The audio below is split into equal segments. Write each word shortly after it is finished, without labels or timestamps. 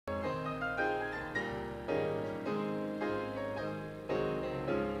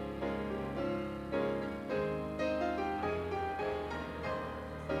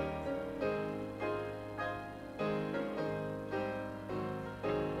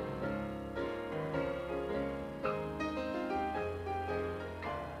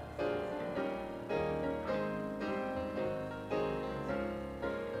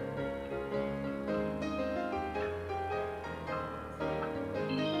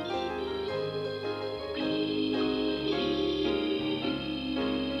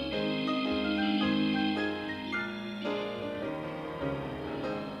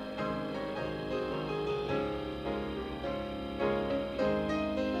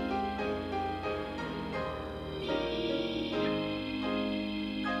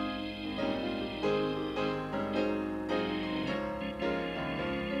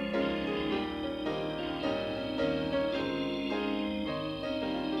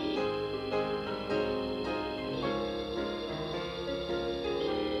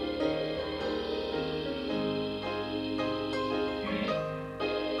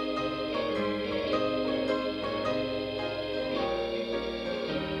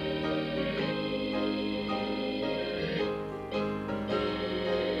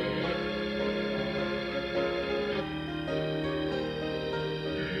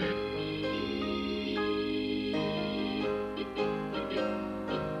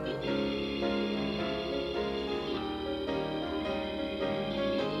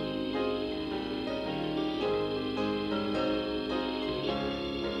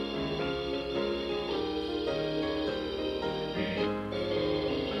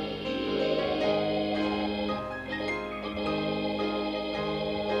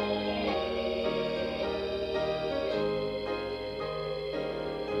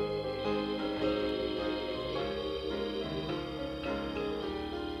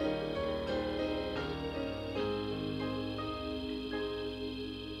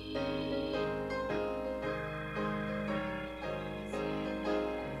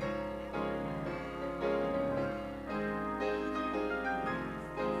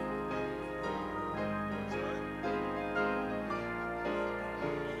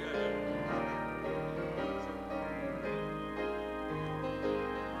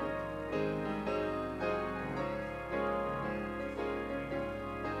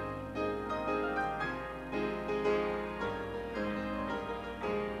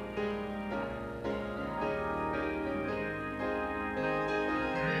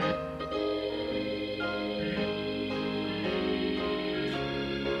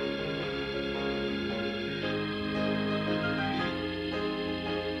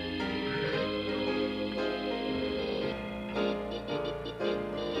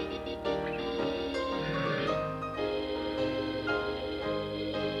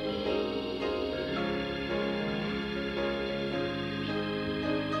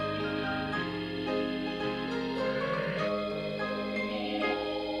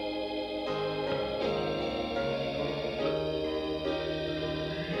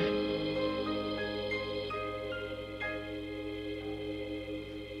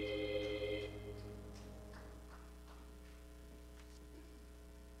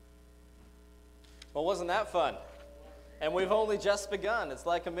Well, wasn't that fun? And we've only just begun. It's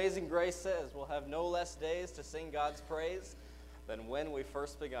like Amazing Grace says, we'll have no less days to sing God's praise than when we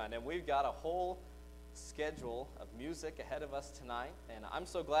first begun. And we've got a whole schedule of music ahead of us tonight. And I'm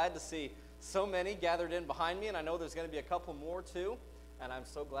so glad to see so many gathered in behind me, and I know there's going to be a couple more too. And I'm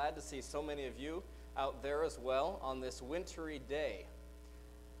so glad to see so many of you out there as well on this wintry day.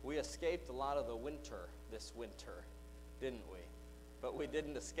 We escaped a lot of the winter this winter, didn't we? But we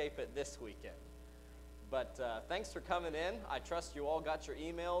didn't escape it this weekend. But thanks for coming in. I trust you all got your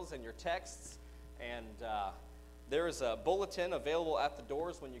emails and your texts. And there is a bulletin available at the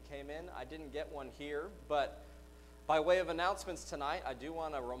doors when you came in. I didn't get one here. But by way of announcements tonight, I do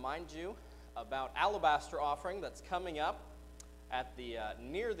want to remind you about Alabaster Offering that's coming up at the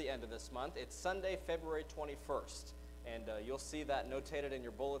near the end of this month. It's Sunday, February 21st. And you'll see that notated in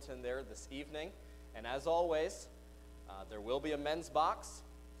your bulletin there this evening. And as always, there will be a men's box.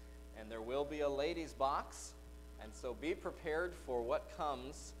 And there will be a ladies' box, and so be prepared for what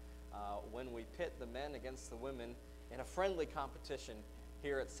comes when we pit the men against the women in a friendly competition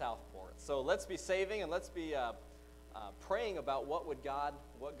here at Southport. So let's be saving and let's be praying about what God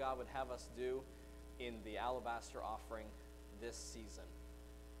would have us do in the Alabaster Offering this season.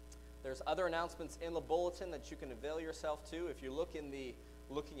 There's other announcements in the bulletin that you can avail yourself to. If you look in the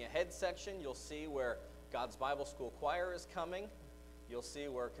Looking Ahead section, you'll see where God's Bible School Choir is coming. You'll see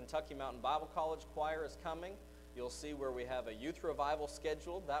where Kentucky Mountain Bible College Choir is coming. You'll see where we have a youth revival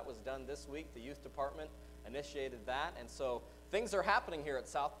scheduled. That was done this week. The youth department initiated that. And so things are happening here at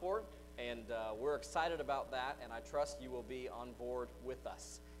Southport, and we're excited about that, and I trust you will be on board with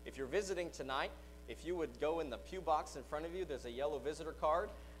us. If you're visiting tonight, if you would go in the pew box in front of you, there's a yellow visitor card.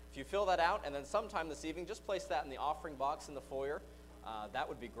 If you fill that out, and then sometime this evening, just place that in the offering box in the foyer. That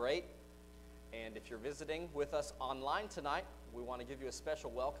would be great. And if you're visiting with us online tonight, we want to give you a special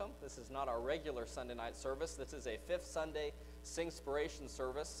welcome. This is not our regular Sunday night service. This is a fifth Sunday Singspiration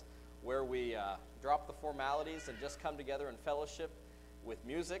service where we drop the formalities and just come together in fellowship with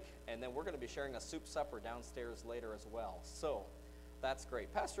music. And then we're going to be sharing a soup supper downstairs later as well. So that's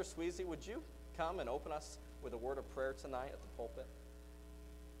great. Pastor Sweezy, would you come and open us with a word of prayer tonight at the pulpit?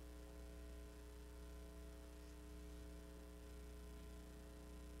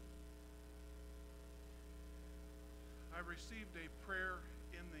 I received a prayer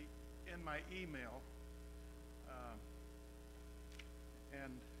in my email,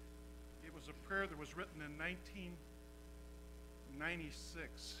 and it was a prayer that was written in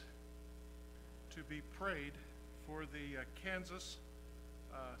 1996 to be prayed for the Kansas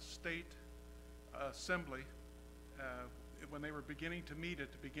State Assembly when they were beginning to meet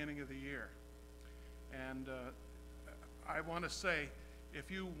at the beginning of the year. And I want to say, if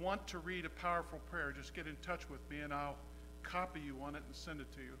you want to read a powerful prayer, just get in touch with me and I'll copy you on it and send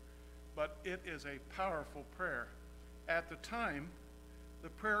it to you. But it is a powerful prayer. At the time, the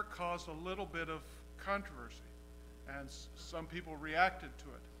prayer caused a little bit of controversy, and some people reacted to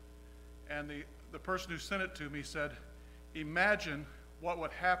it. And the person who sent it to me said, imagine what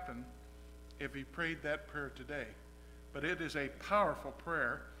would happen if he prayed that prayer today. But it is a powerful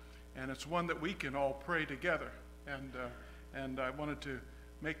prayer, and it's one that we can all pray together. And I wanted to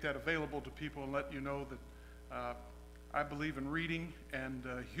make that available to people and let you know that I believe in reading and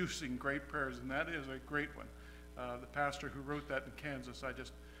using great prayers, and that is a great one. The pastor who wrote that in Kansas, I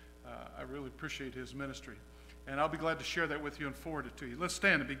really appreciate his ministry. And I'll be glad to share that with you and forward it to you. Let's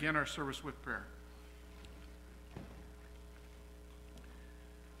stand and begin our service with prayer.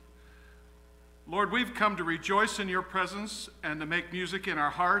 Lord, we've come to rejoice in your presence and to make music in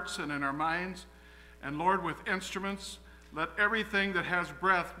our hearts and in our minds. And Lord, with instruments, let everything that has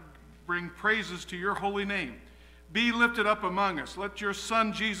breath bring praises to your holy name. Be lifted up among us. Let your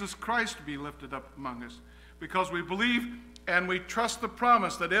Son, Jesus Christ, be lifted up among us. Because we believe and we trust the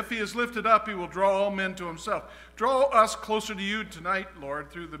promise that if he is lifted up, he will draw all men to himself. Draw us closer to you tonight,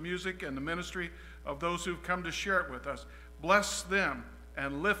 Lord, through the music and the ministry of those who've come to share it with us. Bless them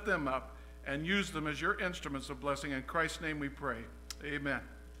and lift them up and use them as your instruments of blessing. In Christ's name we pray. Amen.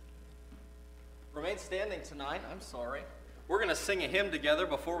 Remain standing tonight. I'm sorry. We're going to sing a hymn together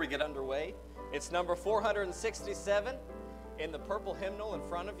before we get underway. It's number 467 in the purple hymnal in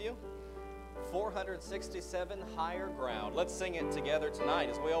front of you. 467, Higher Ground. Let's sing it together tonight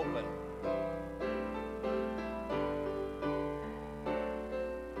as we open.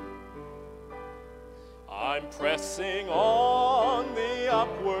 I'm pressing on the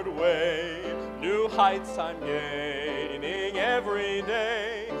upward way, new heights I'm gaining every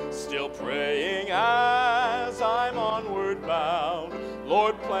day, still praying as I'm onward bound.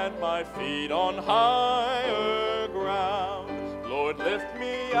 Lord, plant my feet on higher ground. Lord, lift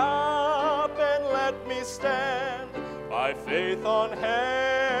me up and let let me stand by faith on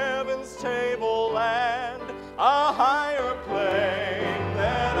heaven's tableland, a higher plane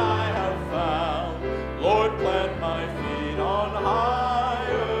than I have found. Lord, plant my feet on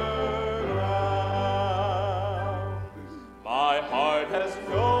higher ground. My heart has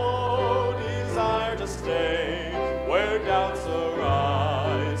no desire to stay where doubts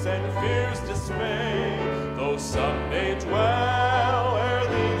arise and fears dismay, though some may dwell where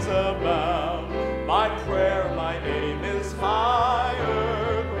these abound. My prayer, my aim is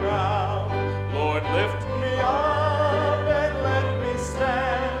higher ground. Lord, lift me up and let me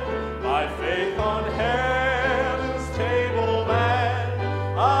stand by faith on heaven's tableland,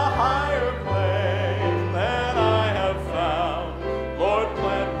 a higher plane than I have found. Lord,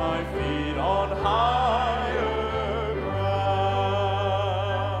 plant my feet on higher ground.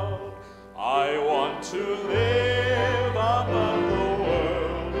 I want to live above the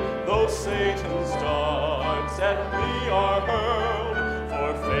world, though Satan's darts at me are hurled,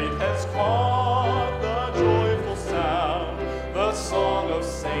 for faith has caught the joyful sound, the song of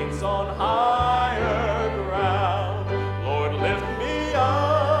saints on higher ground. Lord, lift me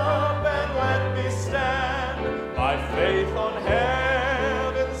up and let me stand by faith on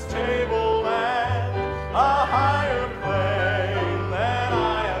heaven's tableland, a higher plane than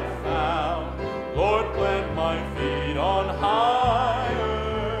I have found. Lord, plant my feet on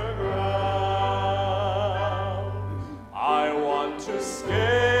higher ground. I want to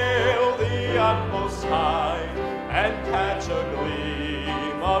scale the utmost high and catch a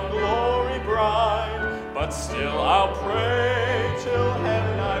gleam of glory bright, but still I'll pray till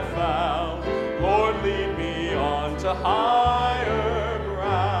heaven I found. Lord, lead me on to higher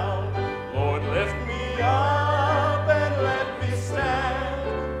ground. Lord, lift me up and let me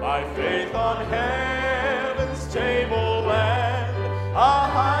stand by faith on heaven's tableland, a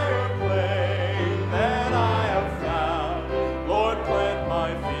higher plane than I have found. Lord, plant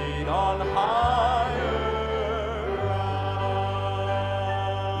my feet on higher ground.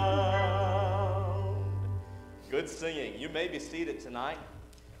 Good singing. You may be seated tonight.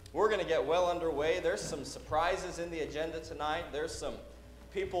 We're going to get well underway. There's some surprises in the agenda tonight. There's some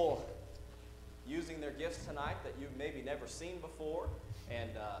people using their gifts tonight that you've maybe never seen before,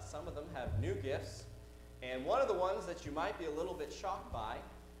 and some of them have new gifts. And one of the ones that you might be a little bit shocked by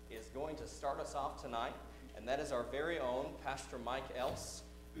is going to start us off tonight, and that is our very own Pastor Mike Else.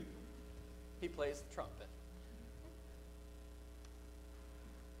 He plays the trumpet.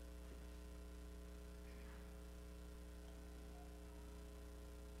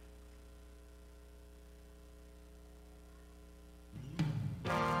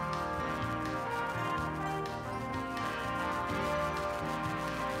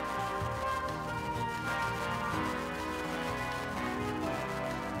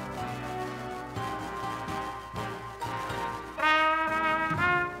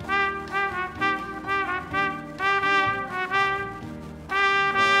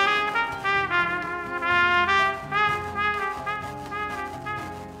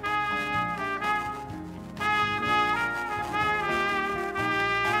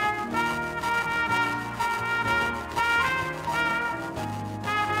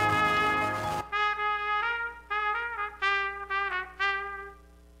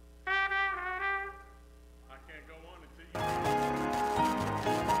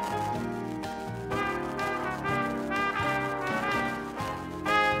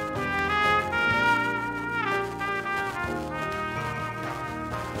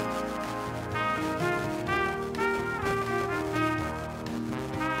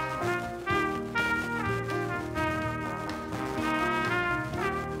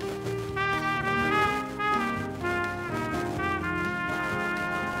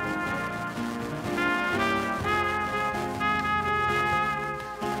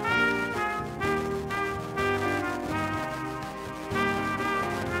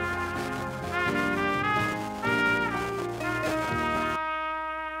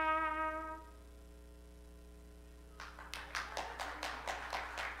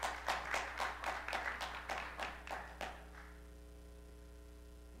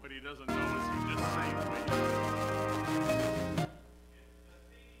 What he doesn't know is he's just saying what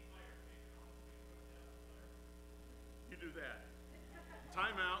you do that.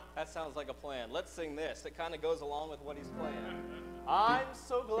 Time out. That sounds like a plan. Let's sing this. It kind of goes along with what he's playing. I'm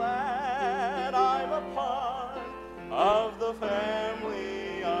so glad I'm a part of the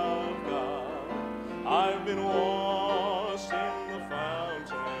family of God. I've been washed in the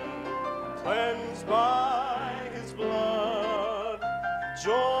fountain, cleansed by his blood.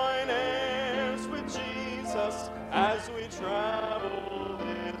 Join heirs with Jesus as we travel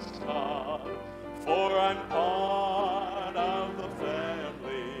this God. I'm part of the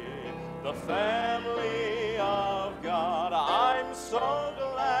family of God. I'm so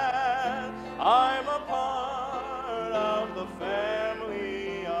glad I'm a part of the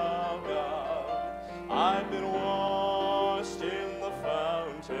family of God. I've been washed in the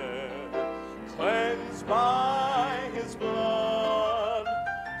fountain, cleansed by his blood.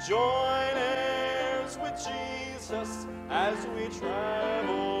 Join heirs with Jesus as we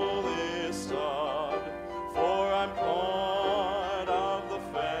travel this sod. For I'm part of the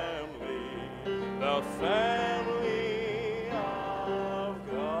family of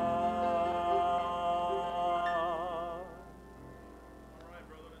God. All right,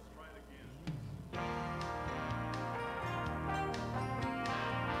 brother, let's try it again.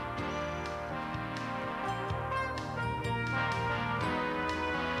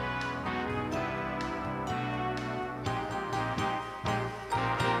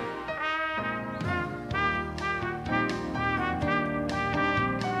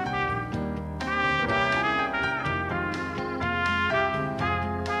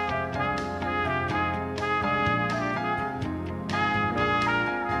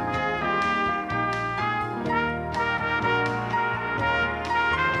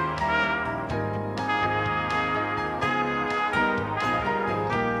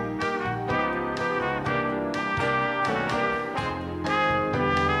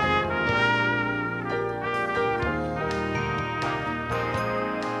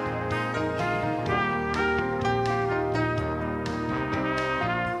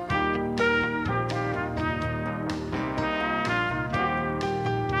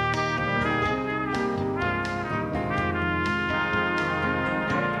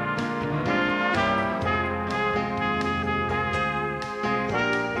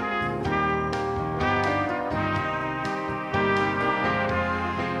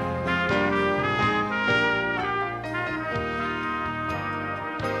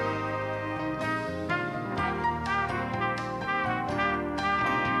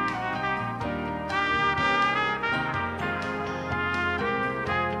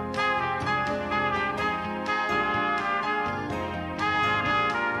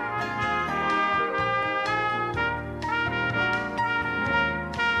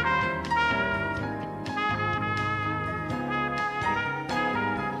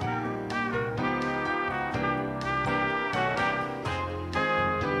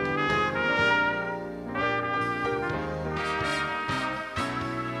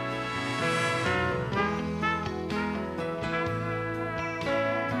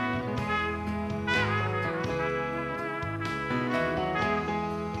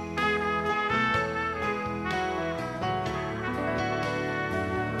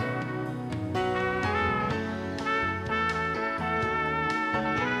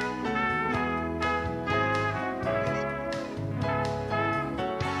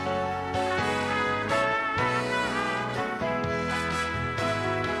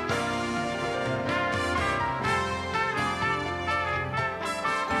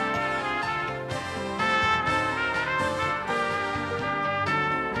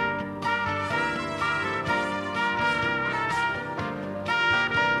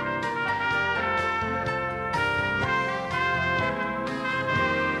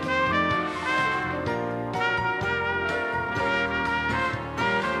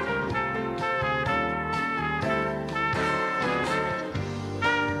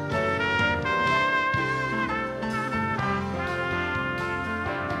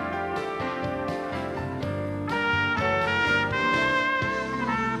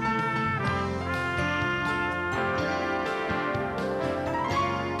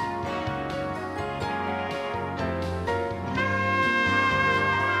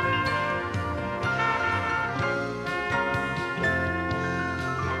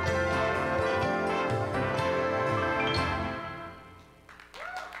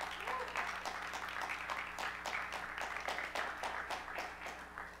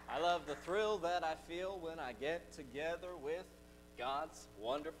 The thrill that I feel when I get together with God's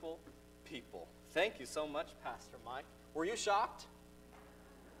wonderful people. Thank you so much, Pastor Mike. Were you shocked?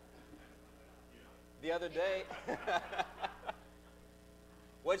 The other day,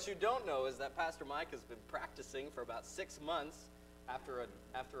 what you don't know is that Pastor Mike has been practicing for about 6 months after a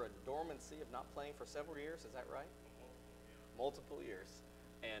dormancy of not playing for several years. Is that right? Multiple years.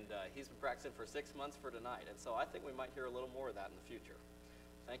 And he's been practicing for 6 months for tonight. And so I think we might hear a little more of that in the future.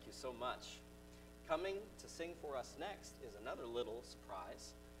 Thank you so much. Coming to sing for us next is another little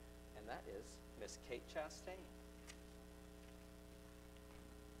surprise, and that is Miss Kate Chastain.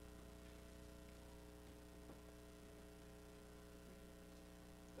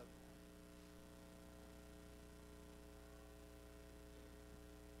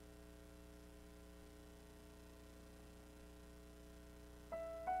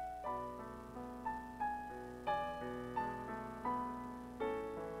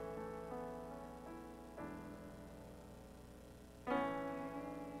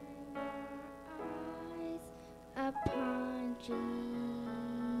 Jesus,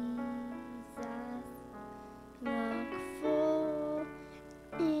 look full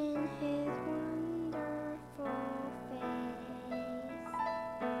in his wonderful face,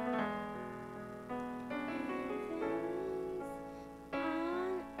 and things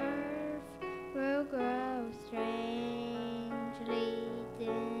on earth will grow strangely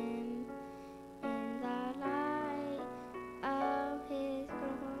dim in the light of his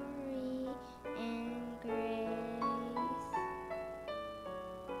glory and grace.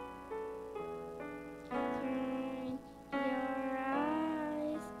 Turn your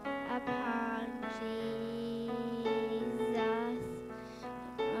eyes upon Jesus.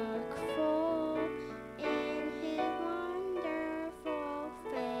 Look full in his wonderful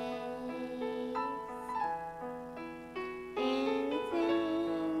face, and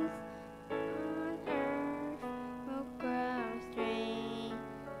things on earth will grow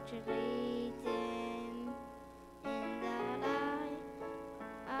strangely dim in the light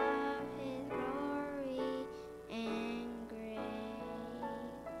of his glory and grace.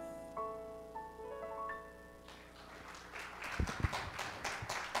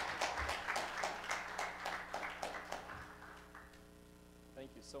 Thank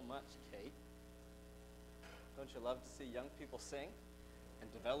you so much, Kate. Don't you love to see young people sing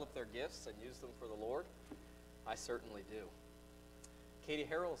and develop their gifts and use them for the Lord? I certainly do. Katie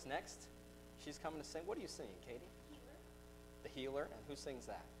Harrell is next. She's coming to sing. What are you singing, Katie? Healer, The Healer. And who sings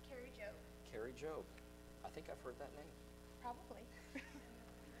that? Carrie Joe, Carrie Job. I think I've heard that name. probably.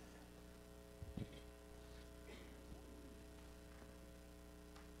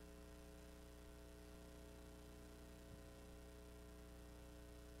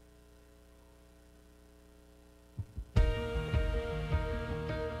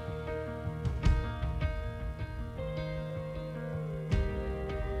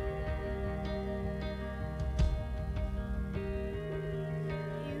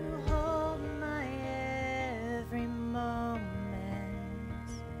 You hold my every moment.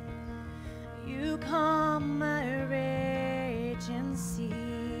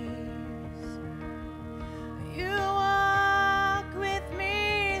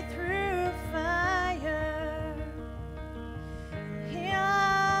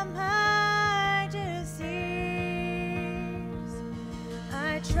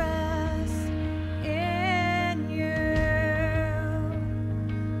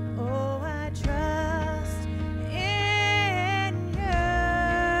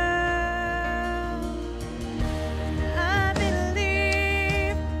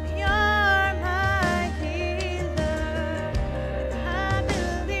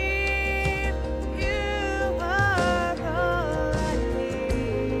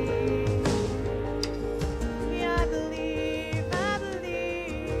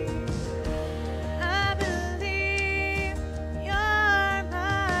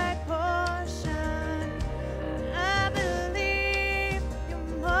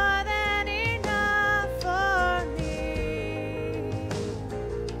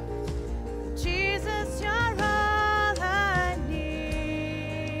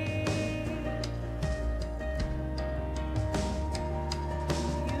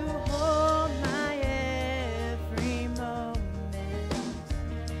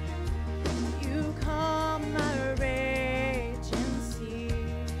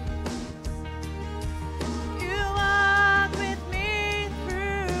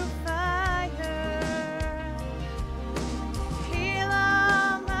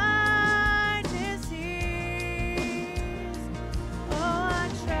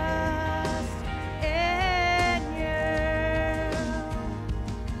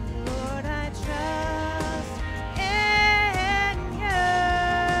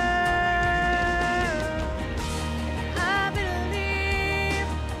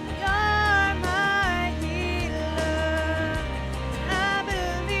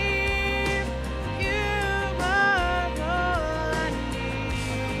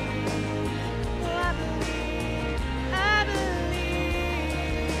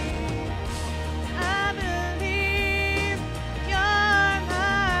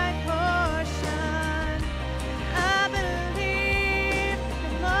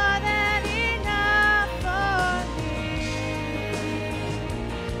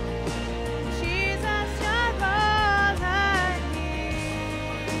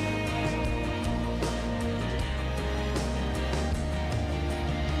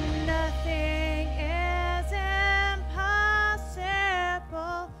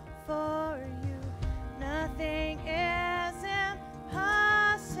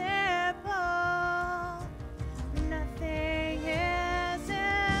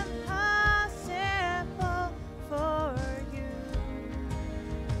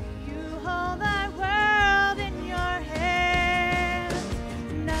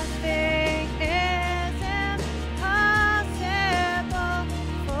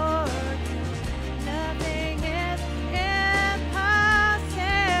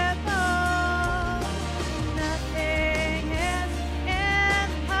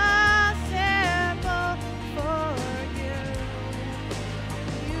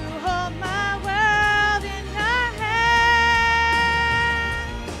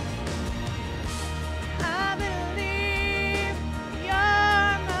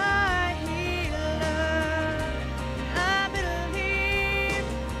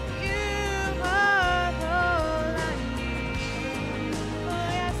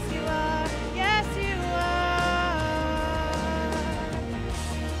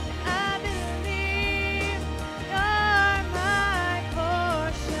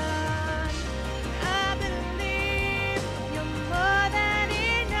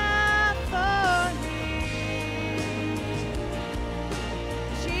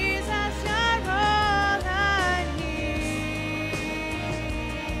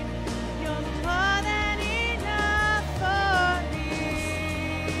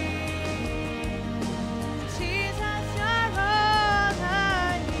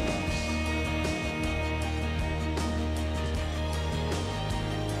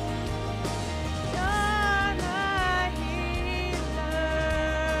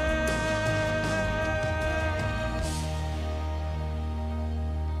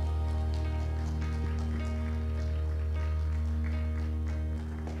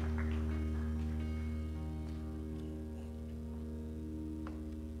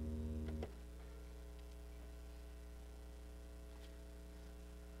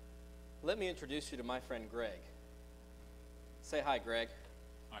 let me introduce you to my friend Greg. Say hi, Greg.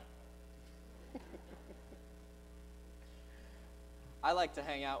 Hi. I like to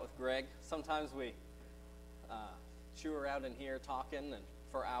hang out with Greg. Sometimes we chew around in here talking and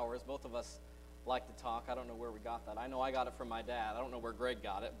for hours. Both of us like to talk. I don't know where we got that. I know I got it from my dad. I don't know where Greg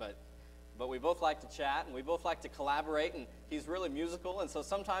got it, but we both like to chat, and we both like to collaborate, and he's really musical, and so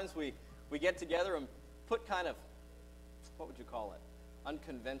sometimes we get together and put kind of, what would you call it,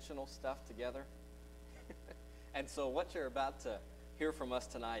 unconventional stuff together. And so what you're about to hear from us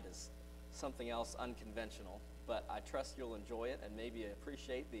tonight is something else unconventional, but I trust you'll enjoy it and maybe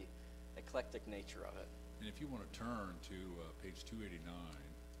appreciate the eclectic nature of it. And if you want to turn to page 289,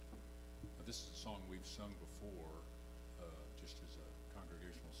 this is a song we've sung before, just as a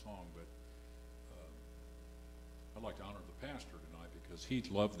congregational song, but I'd like to honor the pastor tonight because he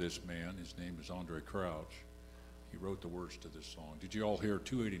loved this man. His name is Andre Crouch. He wrote the words to this song. Did you all hear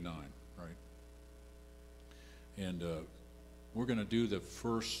 289, right? And we're going to do the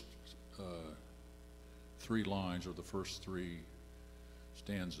first 3 lines, or the first 3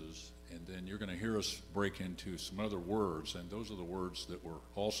 stanzas, and then you're going to hear us break into some other words, and those are the words that were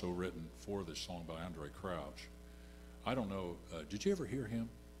also written for this song by Andre Crouch. I don't know, did you ever hear him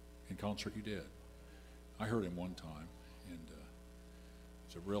in concert? You did. I heard him one time, and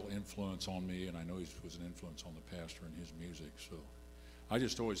it's a real influence on me, and I know he was an influence on the pastor and his music, so I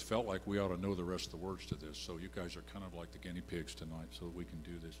just always felt like we ought to know the rest of the words to this, so you guys are kind of like the guinea pigs tonight so that we can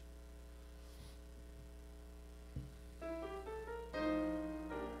do this.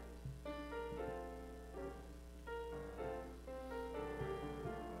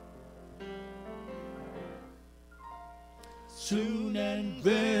 Soon and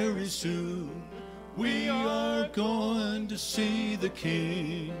very soon we are going to see the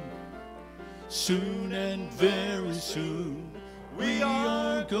King. Soon and very soon we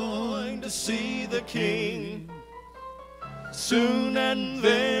are going to see the King. Soon and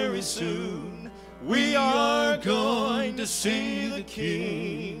very soon we are going to see the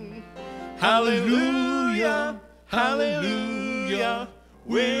King. Hallelujah, hallelujah,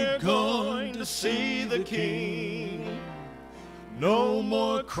 we're going to see the King. No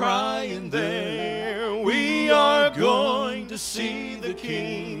more crying there, we are going to see the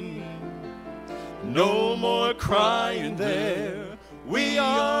King. No more crying there, we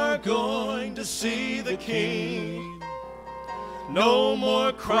are going to see the King. No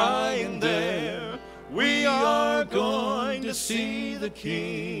more crying there, we are going to see the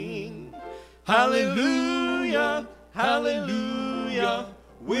King. Hallelujah, hallelujah,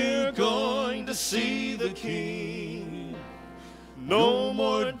 we're going to see the King. No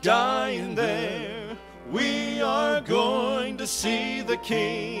more dying there, we are going to see the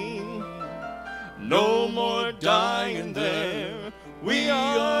King. No more dying there, we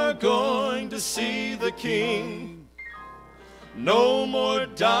are going to see the King. No more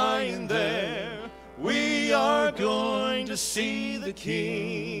dying there, we are going to see the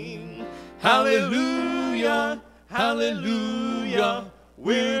King. Hallelujah, hallelujah,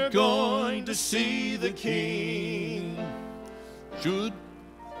 we're going to see the King. Should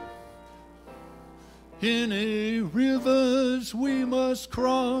any rivers we must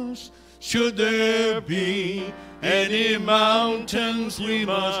cross, should there be any mountains we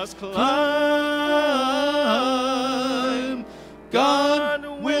must climb, God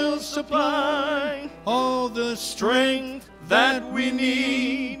will supply all the strength that we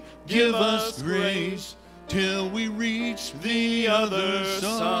need. Give us grace till we reach the other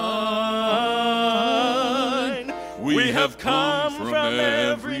side. We have come from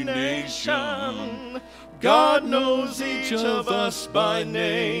every nation. God knows each of us by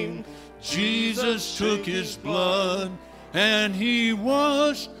name. Jesus took his blood and he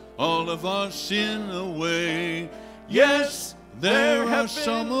washed all of our sin away. Yes, there are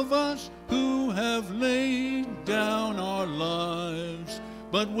some of us who have laid down our lives,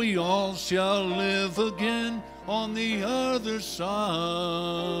 but we all shall live again on the other side.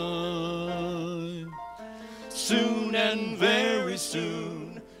 Soon and very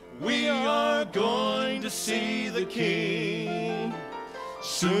soon we are going to see the King.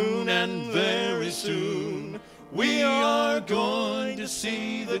 Soon and very soon we are going to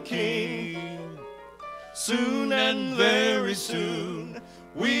see the King. Soon and very soon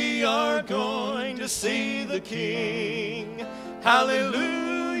we are going to see the King.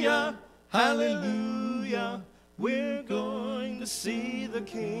 Hallelujah, hallelujah, we're going to see the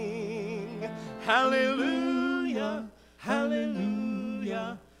King. Hallelujah,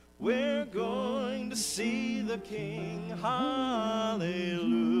 hallelujah, we're going to see the King. Hallelujah.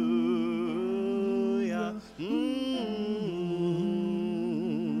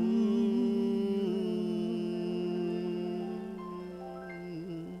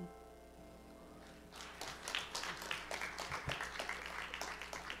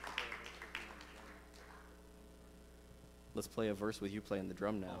 Let's play a verse with you playing the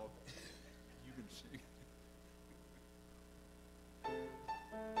drum now. You can sing.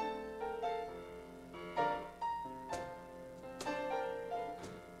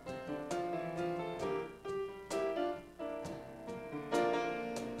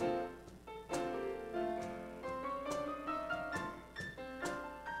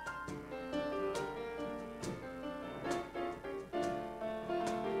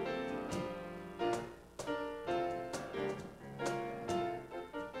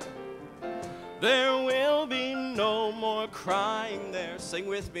 There will be no more crying there. Sing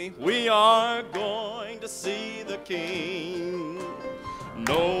with me. We are going to see the King.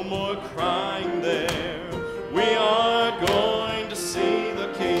 No more crying there. We are going to see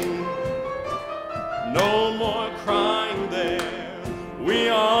the King. No more crying there. We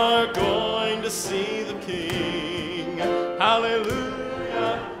are going to see the King.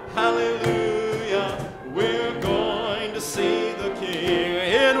 Hallelujah, hallelujah. We're going to see the King.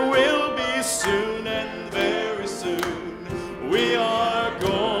 It will be soon and very soon. We are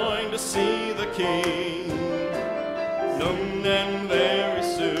going to see the King. Soon and very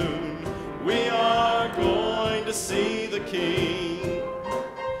soon. We are going to see the King.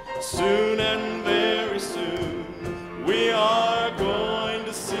 Soon and very soon. We are going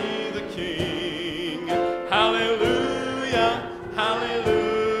to see the King. Hallelujah,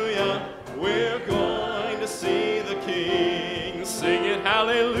 hallelujah. We're going to see the King. Sing it,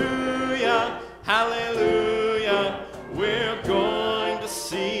 hallelujah, hallelujah. We're going to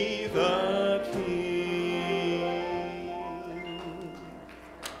see the King.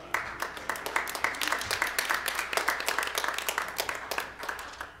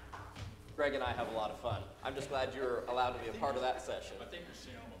 Greg and I have a lot of fun. I'm just glad you're allowed to be a part of that session. I think you're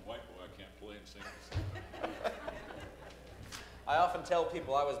saying I'm a white boy. I can't play and sing at the same time. I often tell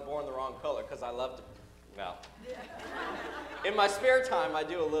people I was born the wrong color because I love to, well, in my spare time I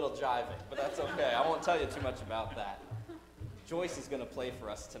do a little jiving, but that's okay. I won't tell you too much about that. Joyce is going to play for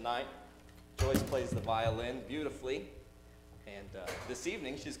us tonight. Joyce plays the violin beautifully, and this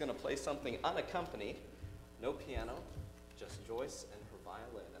evening she's going to play something unaccompanied, no piano, just Joyce and her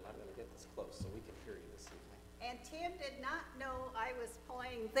violin, and I'm going to get this close so we can hear you this evening. And Tim did not know I was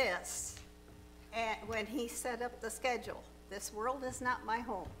playing this when he set up the schedule. This world is not my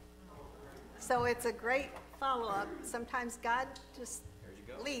home. So it's a great follow-up. Sometimes God just There you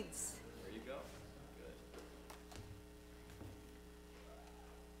go. leads. There you go. Good.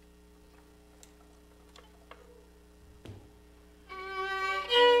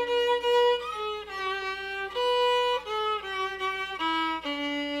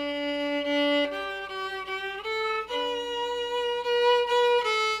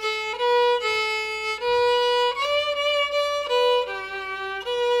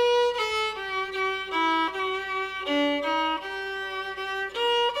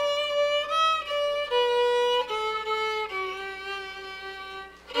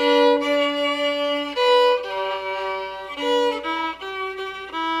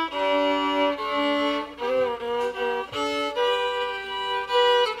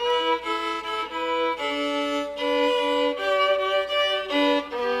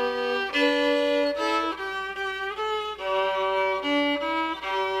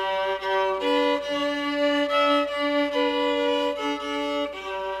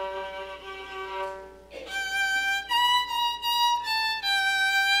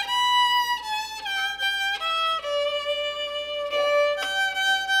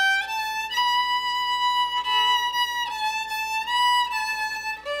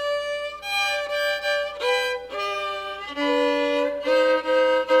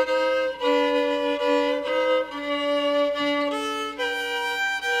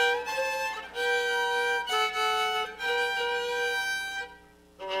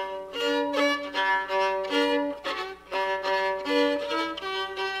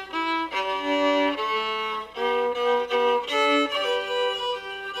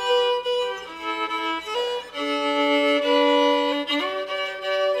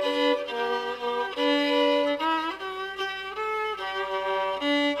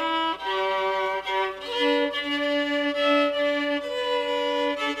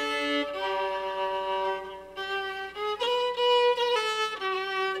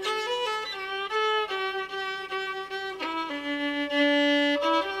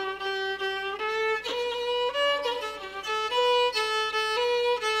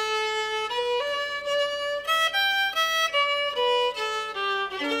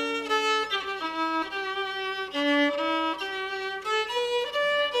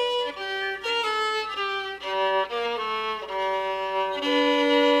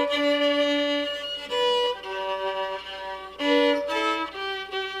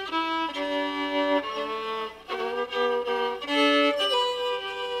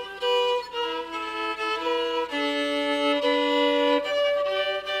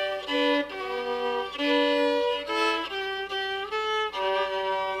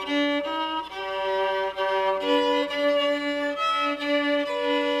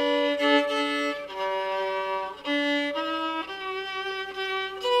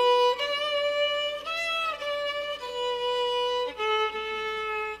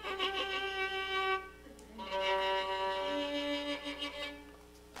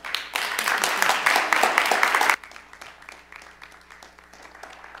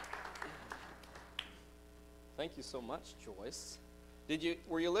 Thank you so much, Joyce.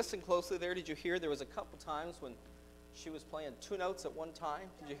 Were you listening closely there? Did you hear there was a couple times when she was playing 2 notes at one time?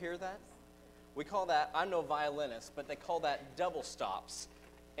 Did you hear that? We call that, I'm no violinist, but they call that double stops.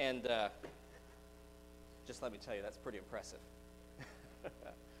 And just let me tell you, that's pretty impressive.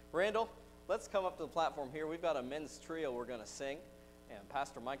 Randall, let's come up to the platform here. We've got a men's trio we're going to sing, and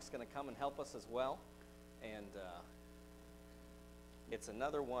Pastor Mike's going to come and help us as well. And it's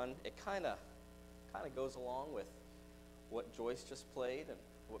another one. It kind of goes along with what Joyce just played and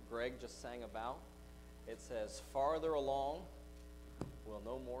what Greg just sang about. It says, farther along, we'll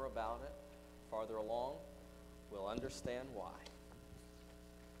know more about it. Farther along, we'll understand why.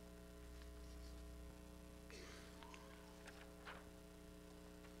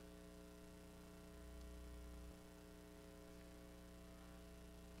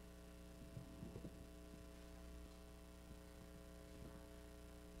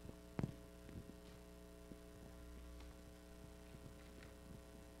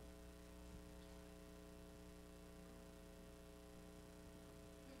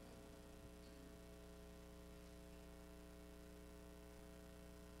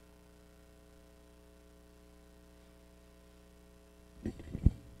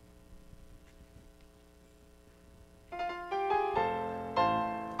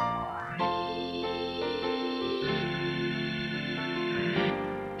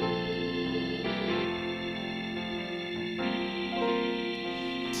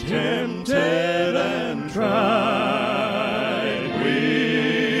 Tempted and tried,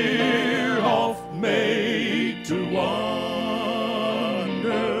 we're oft made to wonder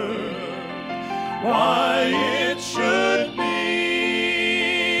why it should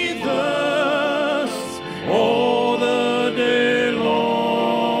be thus all the day long,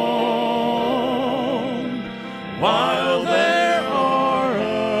 while there are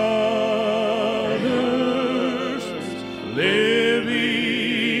others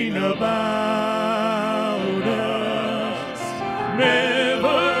living about us,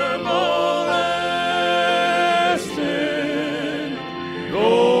 never molested,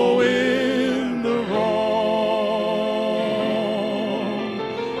 though in the wrong.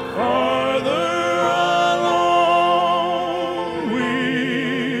 Farther along,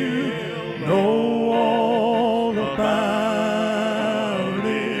 we'll know all about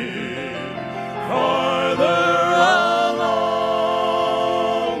it. Farther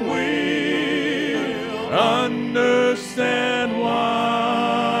understand why.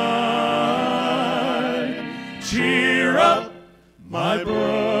 Cheer up, my brother,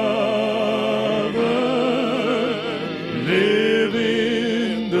 live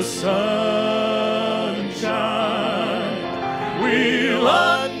in the sunshine. We'll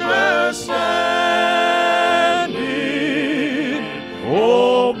understand it,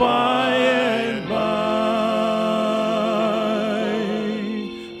 oh, by and by.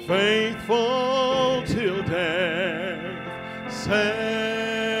 Faithful till death,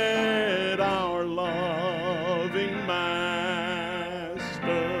 said our loving Master.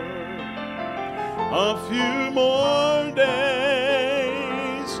 A few more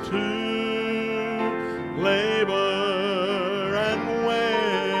days to labor and wait.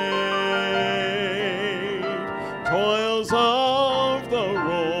 Toils of the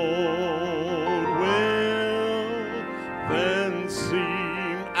road will then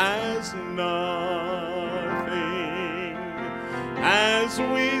seem as nothing as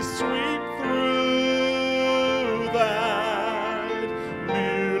we sweep through that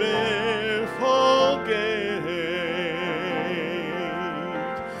beautiful gate.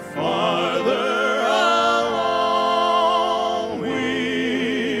 Farther along,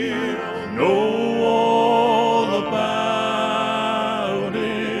 we'll know all about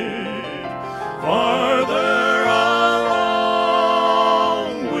it. Farther along,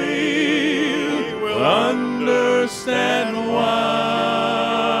 we'll understand why.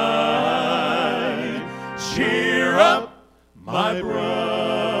 Cheer up, my brother,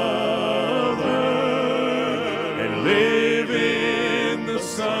 and live in the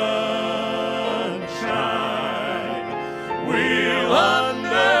sunshine. We'll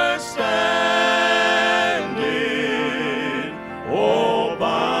understand it, oh,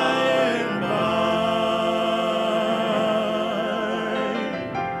 by and by.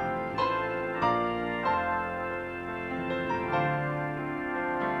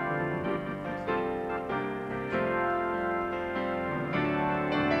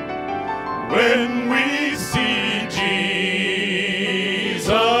 When we see Jesus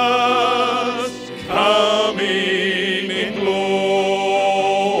coming in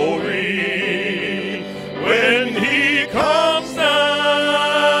glory, when he comes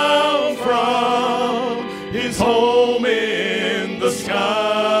down from his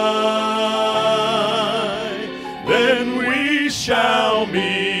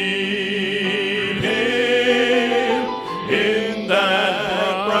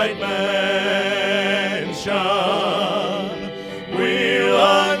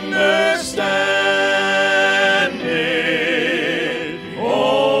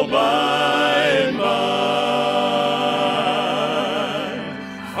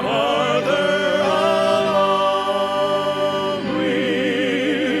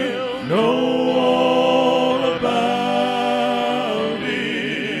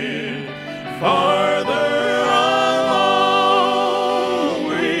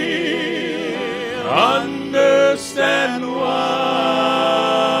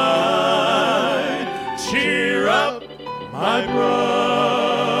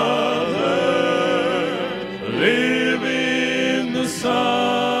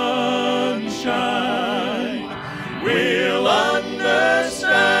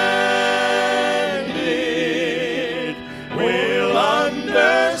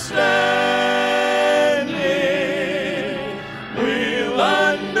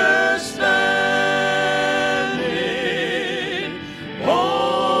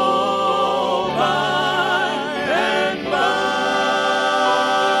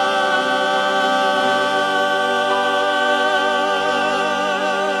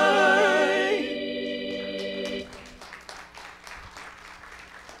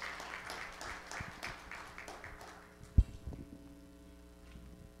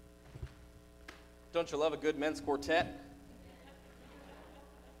Don't you love a good men's quartet?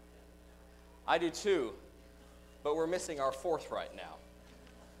 I do too, but we're missing our fourth right now.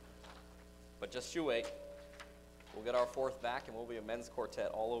 But just you wait. We'll get our fourth back and we'll be a men's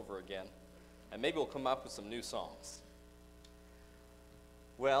quartet all over again. And maybe we'll come up with some new songs.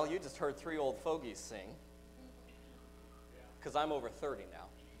 Well, you just heard three old fogies sing, because I'm over 30 now.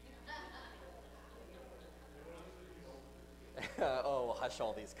 Oh, hush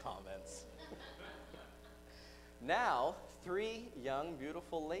all these comments. Now, three young,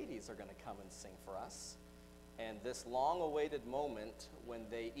 beautiful ladies are going to come and sing for us. And this long-awaited moment when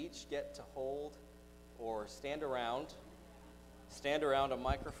they each get to hold or stand around a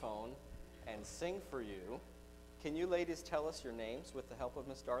microphone and sing for you. Can you ladies tell us your names with the help of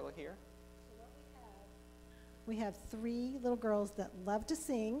Miss Darla here? We have three little girls that love to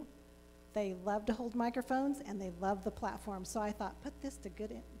sing, they love to hold microphones, and they love the platform. So I thought,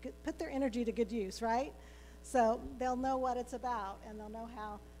 put their energy to good use, right? So they'll know what it's about, and they'll know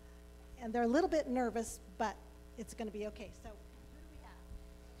how. And they're a little bit nervous, but it's going to be okay. So who do we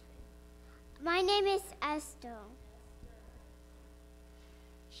have? My name is Esther.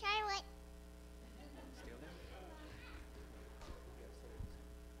 Charlotte.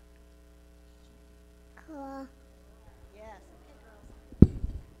 Cool. Yes. Okay, girls.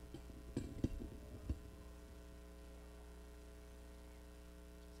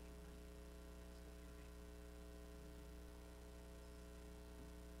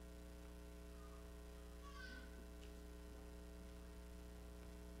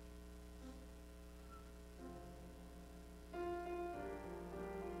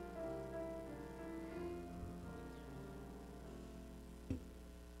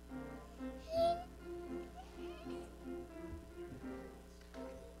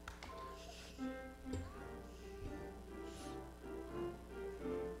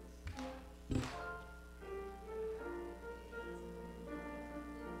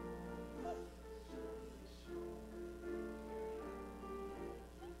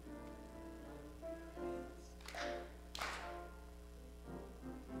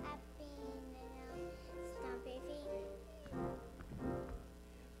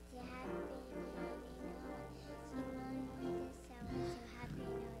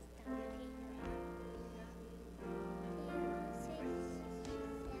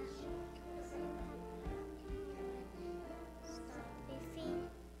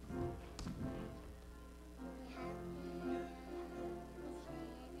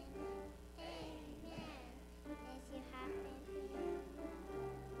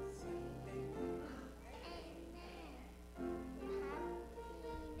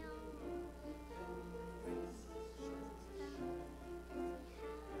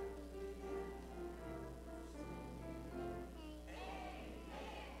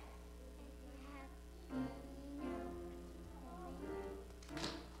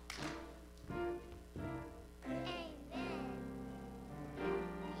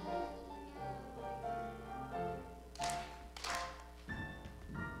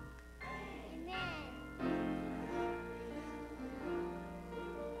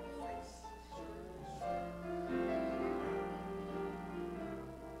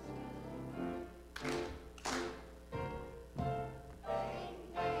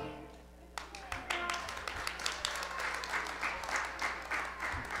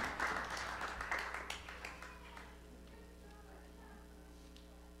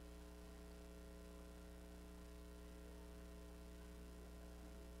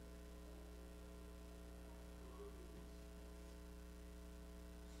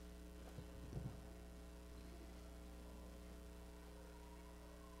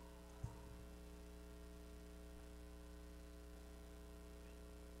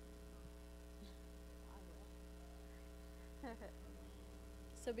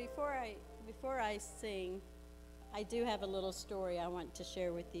 So before I sing, I do have a little story I want to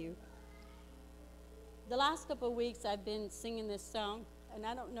share with you. The last couple of weeks I've been singing this song, and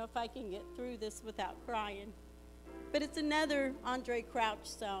I don't know if I can get through this without crying, but it's another Andre Crouch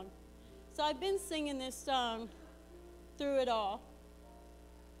song. So I've been singing this song through it all.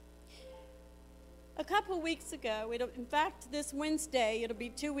 A couple of weeks ago, in fact, this Wednesday, it'll be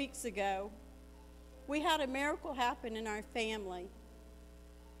 2 weeks ago, we had a miracle happen in our family.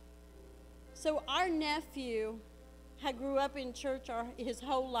 So our nephew had grew up in church his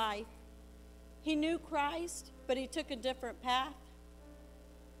whole life. He knew Christ, but he took a different path.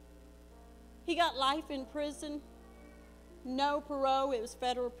 He got life in prison, no parole, it was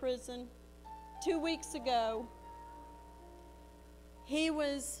federal prison. 2 weeks ago, he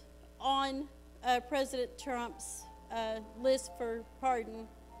was on President Trump's list for pardon.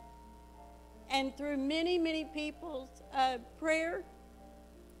 And through many, many people's prayer,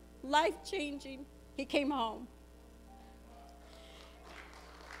 life-changing, he came home.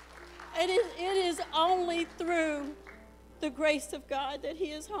 It is only through the grace of God that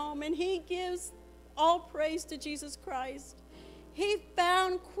he is home, and he gives all praise to Jesus Christ. He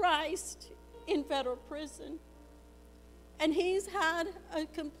found Christ in federal prison, and he's had a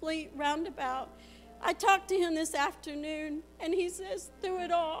complete roundabout. I talked to him this afternoon, and he says, through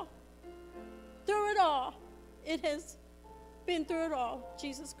it all, it has been through it all,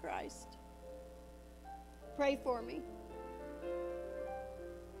 Jesus Christ. Pray for me.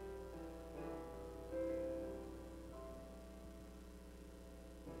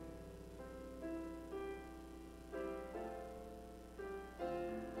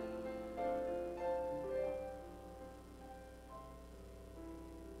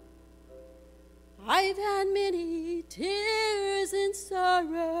 I've had many tears and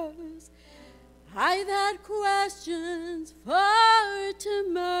sorrows. I've had questions for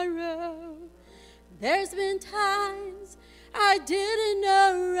tomorrow. There's been times I didn't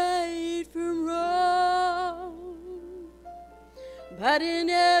know right from wrong. But in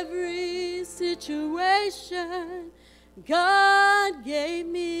every situation, God gave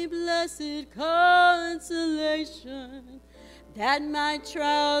me blessed consolation, that my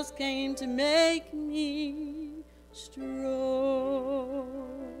trials came to make me strong.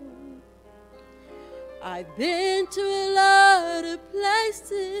 I've been to a lot of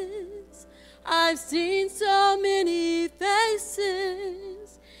places, I've seen so many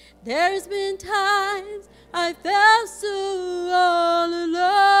faces. There's been times I felt so all alone.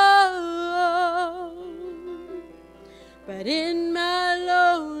 But in my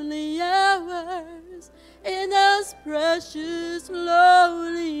lonely hours, in those precious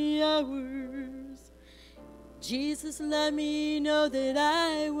lonely hours, Jesus let me know that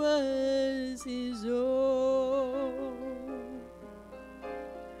I was his own.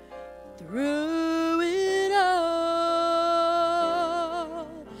 Through it all,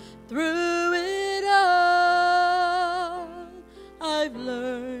 I've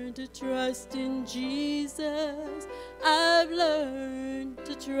learned to trust in Jesus. I've learned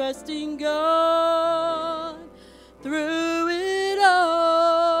to trust in God. Through it all,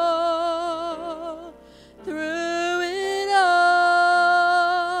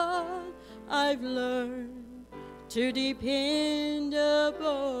 I've learned to depend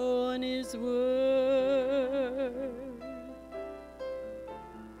upon his word.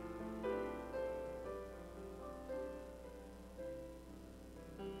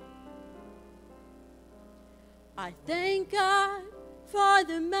 I thank God for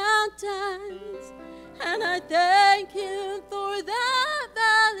the mountains, and I thank him for the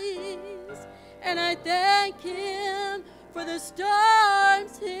valleys, and I thank him for the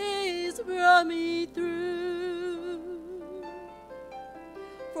storms he's brought me through.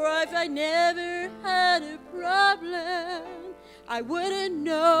 For if I never had a problem, I wouldn't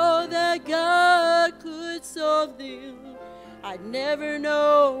know that God could solve them. I'd never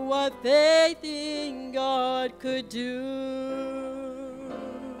know what faith in God could do.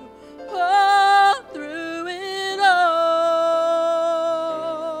 Oh, through it all,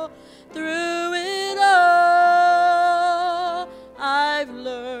 I've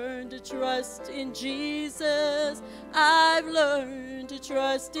learned to trust in Jesus. I've learned to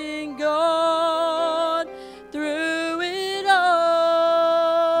trust in God. Through it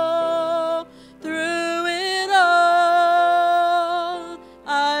all,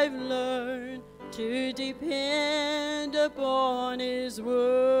 I've learned to depend upon his word.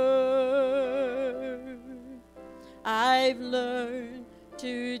 I've learned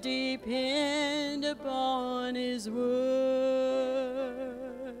to depend upon his word.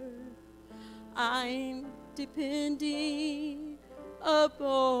 I'm depending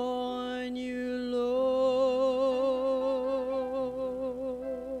upon you, Lord.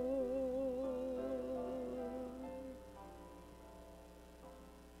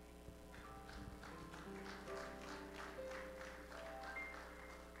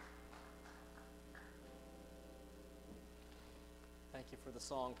 Thank you for the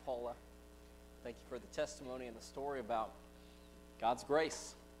song, Paula. Thank you for the testimony and the story about God's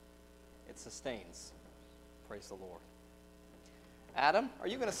grace. It sustains. Praise the Lord. Adam, are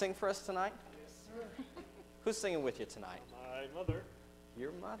you going to sing for us tonight? Yes, sir. Who's singing with you tonight? My mother.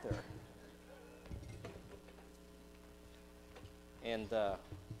 Your mother. And tell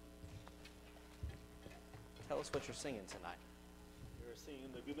us what you're singing tonight. We're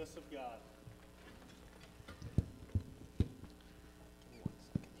singing the goodness of God. Give me 1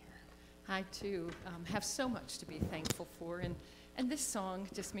 second here. I, too, have so much to be thankful for. And And this song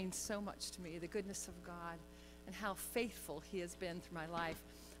just means so much to me, the goodness of God and how faithful he has been through my life.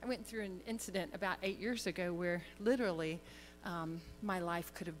 I went through an incident about 8 years ago where literally my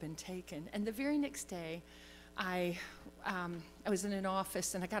life could have been taken. And the very next day, I was in an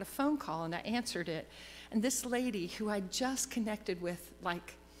office and I got a phone call and I answered it. And this lady who I just connected with,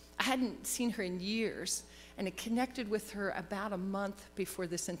 like I hadn't seen her in years, and I connected with her about a month before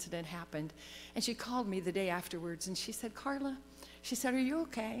this incident happened. And she called me the day afterwards and she said, Carla, she said, are you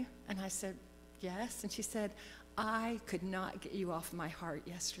okay? And I said, yes. And she said, I could not get you off my heart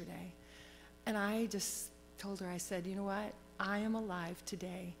yesterday. And I just told her, I said, you know what? I am alive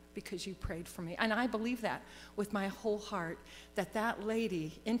today because you prayed for me. And I believe that with my whole heart, that that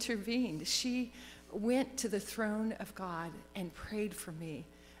lady intervened. She went to the throne of God and prayed for me.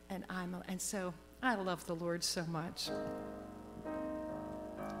 And so I love the Lord so much.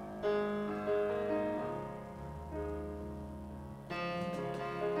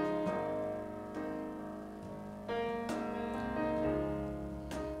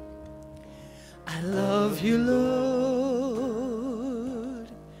 I love you, Lord.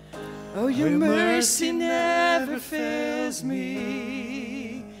 Oh, your mercy never fails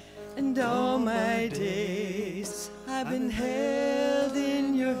me. And all my days I've been held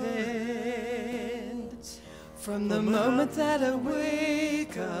in your hands. From the moment that I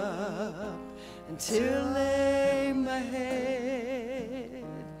wake up until I lay my head,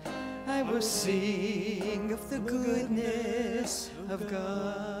 I will sing of the goodness of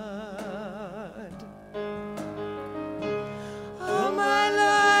God. All my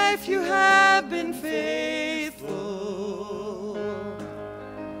life you have been faithful.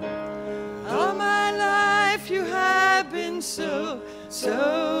 All my life you have been so,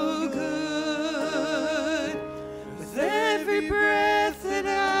 so good. With every breath that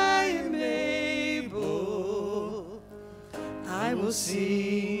I am able, I will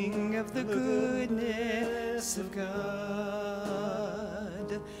sing of the goodness of God.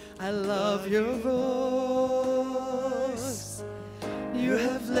 I love your voice. You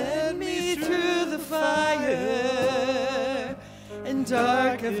have led me through the fire and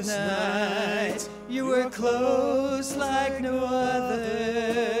dark of night. You were close like no other.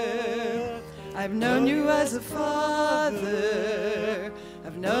 I've known you as a father.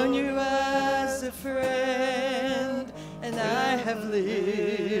 I've known you as a friend. And I have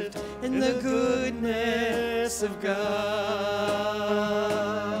lived in the goodness of God.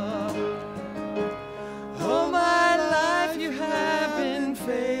 All my life you have been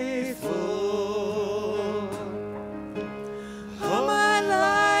faithful. All my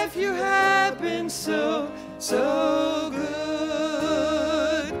life you have been so, so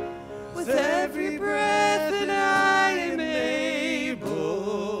good. With every breath that I am able,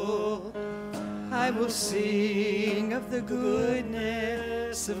 I will sing of the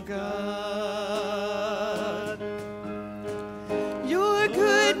goodness of God. Your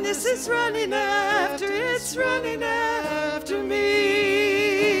goodness is running after, it's running after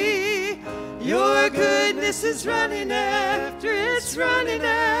me. Your goodness is running after, it's running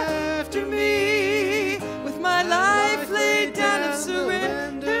after me. With my life laid down and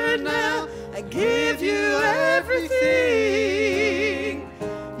surrendered now, I give you everything.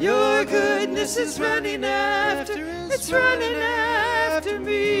 Your goodness is running after, it's running after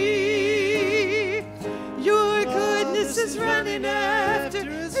me. Your goodness is running after,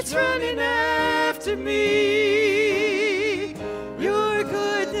 it's running after me. Your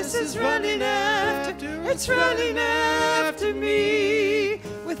goodness is running after, it's running after me.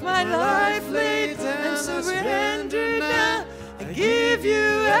 With my life laid down and surrendered now, I give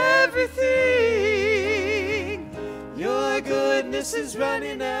you everything. Your goodness is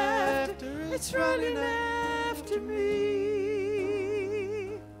running after, it's running after me.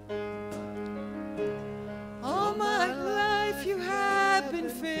 All my life you have been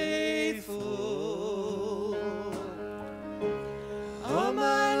faithful. All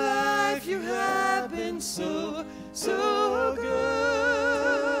my life you have been so, so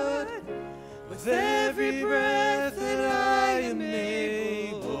good. With every breath that I am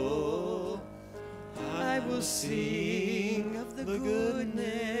able, I will sing of the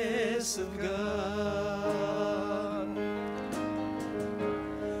goodness of God.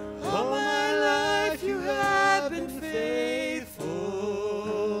 All my life you have been faithful.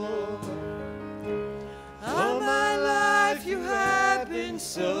 All my life you have been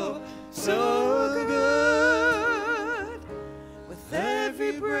so, so good. With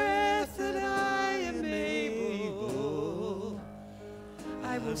every breath that I am able,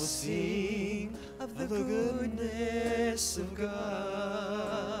 I will sing of the goodness of God.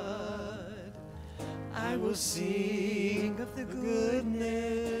 I will sing sing of the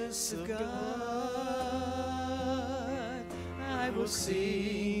goodness of God. I will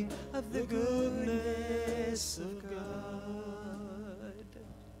sing of the goodness of God.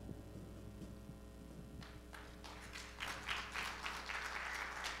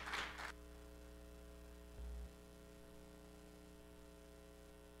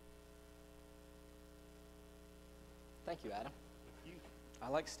 Thank you, Adam. I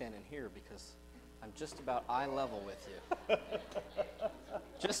like standing here because I'm just about eye level with you.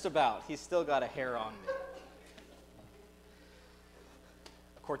 Just about. He's still got a hair on me.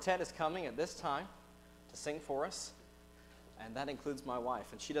 A quartet is coming at this time to sing for us, and that includes my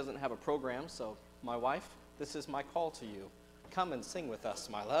wife. And she doesn't have a program, so my wife, this is my call to you. Come and sing with us,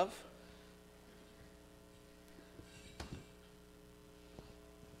 my love.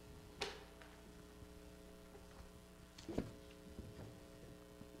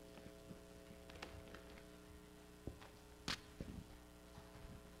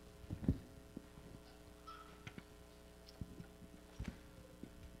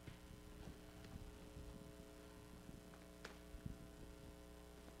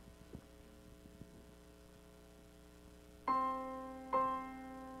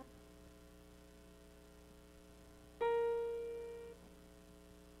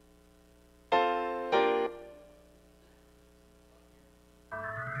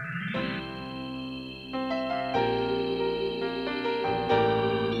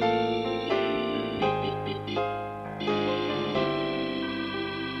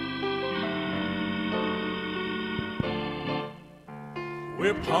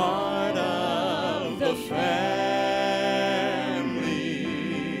 We're part of the family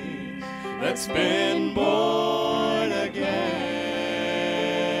that's been born again.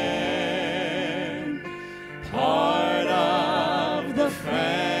 Part of the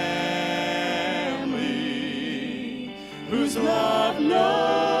family whose love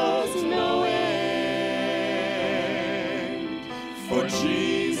knows no end. For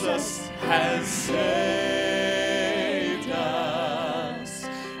Jesus has saved us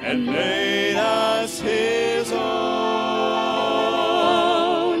and made us his own.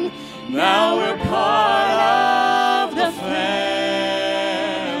 Now we're part of the family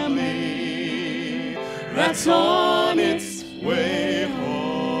that's on its way home.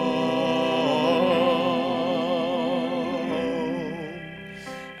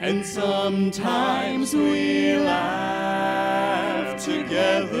 And sometimes we laugh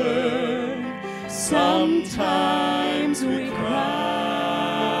together, sometimes we cry.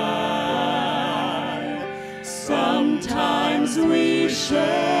 Sometimes we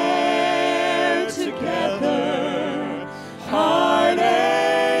share together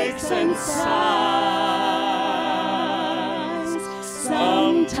heartaches and sighs.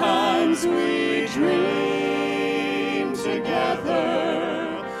 Sometimes we dream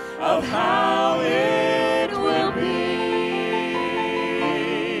together of how it will be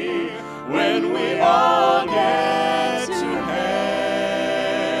when we all get to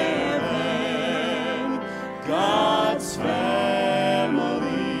heaven, God's family.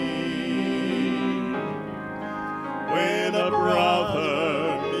 When a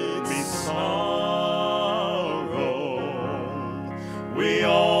brother meets sorrow, we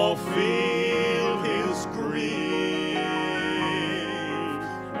all feel his grief.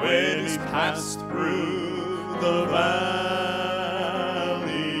 When he's passed through the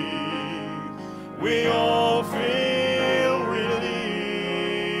valley, we all feel relief.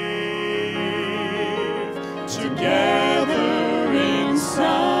 Together in sunshine,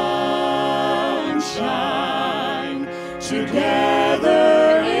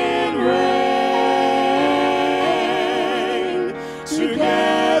 together in rain,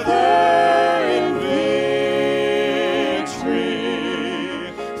 together in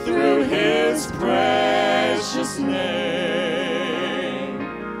victory, through his precious name.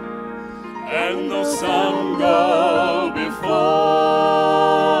 And though some go before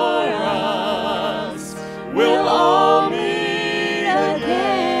us, we'll all meet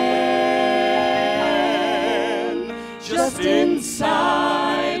again, just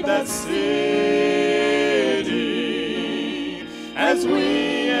inside that city, as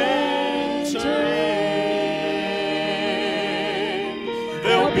we enter in.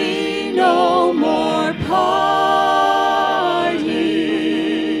 There'll be no more parting,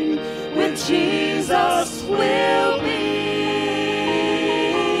 with Jesus we'll be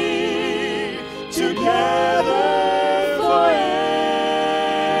together forever,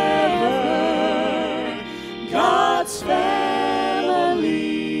 God's family.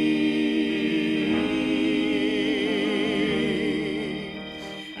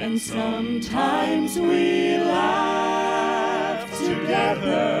 And sometimes we laugh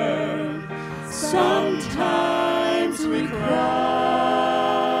together. Sometimes we cry,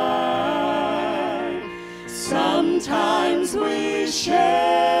 sometimes we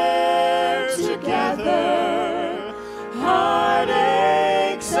share together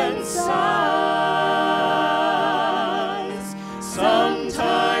heartaches and sighs.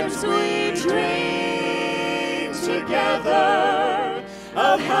 Sometimes we dream together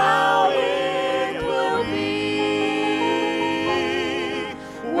of how it will be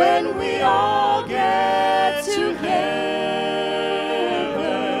when we all get to heaven.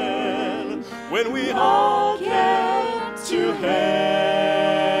 When we all get to heaven,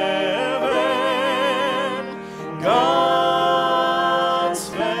 God's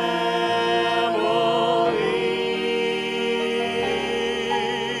family.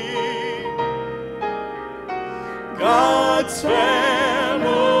 God's family.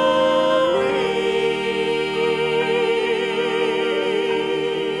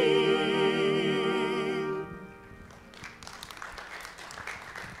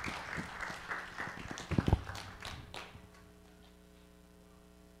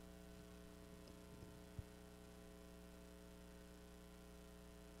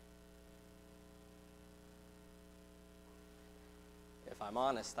 If I'm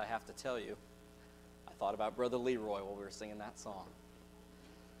honest, I have to tell you, I thought about Brother Leroy while we were singing that song.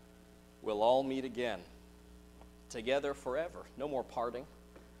 We'll all meet again, together forever. No more parting,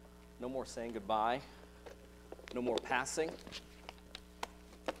 no more saying goodbye, no more passing.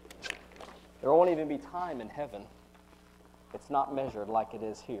 There won't even be time in heaven. It's not measured like it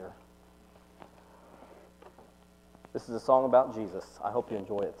is here. This is a song about Jesus. I hope you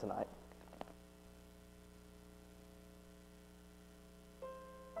enjoy it tonight.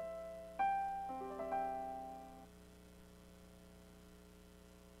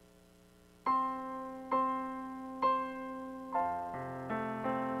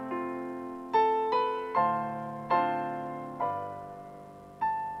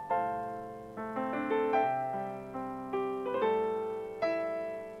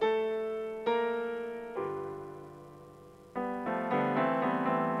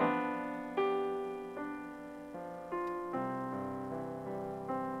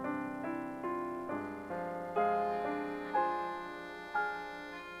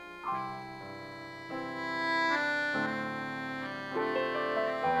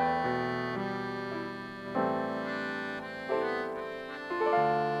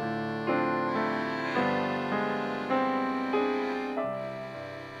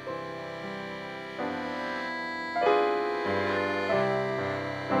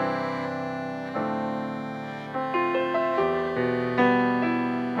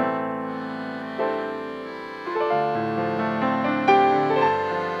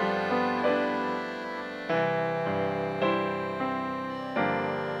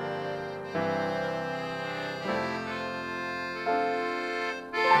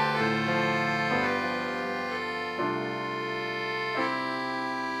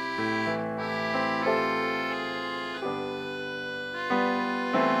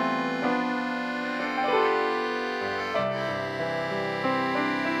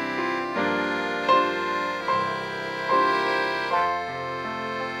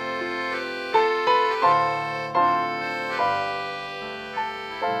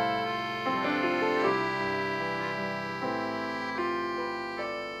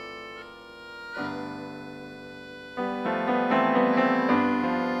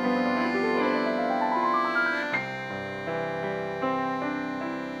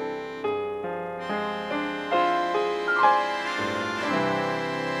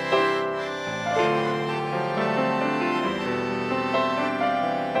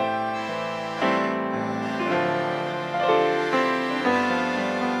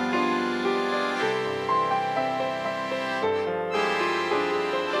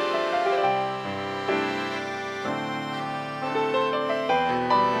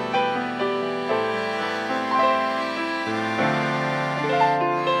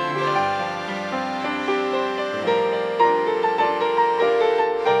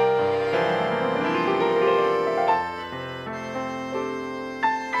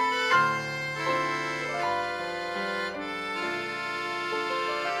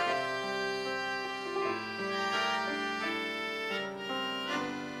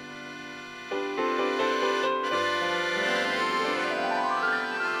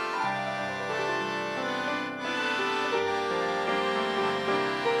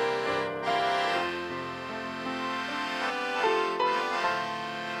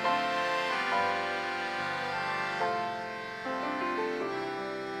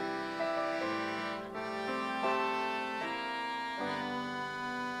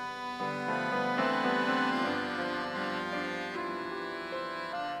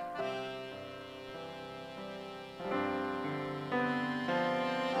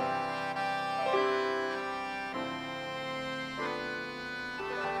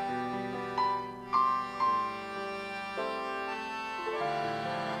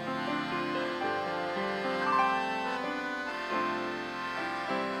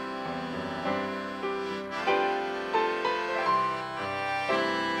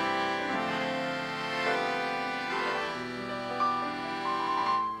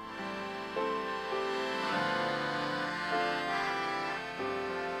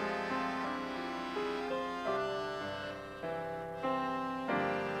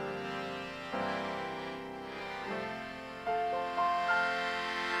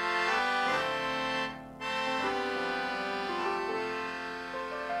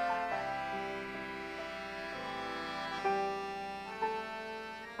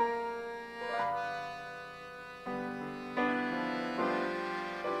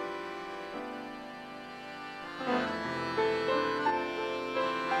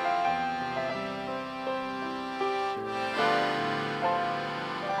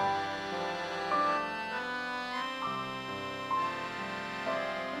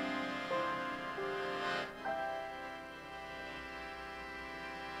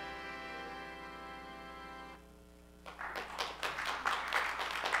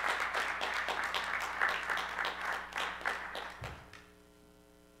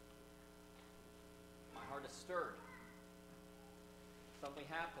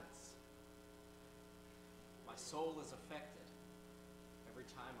 soul is affected every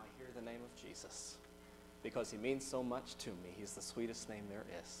time I hear the name of Jesus, because he means so much to me. He's the sweetest name there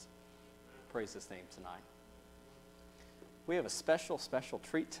is. Praise his name tonight. We have a special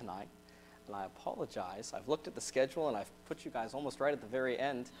treat tonight, and I apologize. I've looked at the schedule, and I've put you guys almost right at the very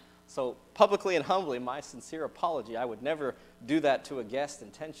end. So publicly and humbly, my sincere apology. I would never do that to a guest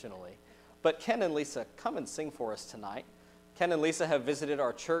intentionally. But Ken and Lisa, come and sing for us tonight. Ken and Lisa have visited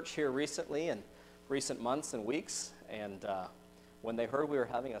our church here recently in recent months and weeks, and when they heard we were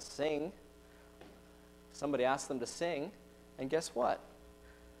having us sing, somebody asked them to sing, and guess what?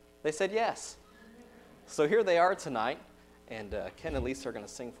 They said yes. So here they are tonight, and Ken and Lisa are going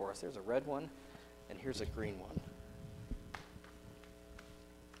to sing for us. There's a red one, and here's a green one.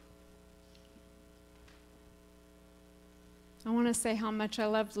 I want to say how much I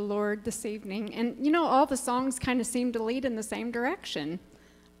love the Lord this evening. And you know, all the songs kind of seem to lead in the same direction,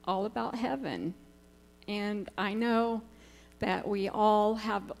 all about heaven. And I know that we all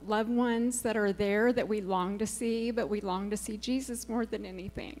have loved ones that are there that we long to see, but we long to see Jesus more than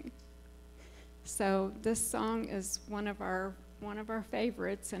anything. So this song is one of our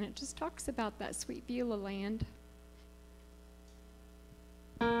favorites, and it just talks about that sweet Beulah land.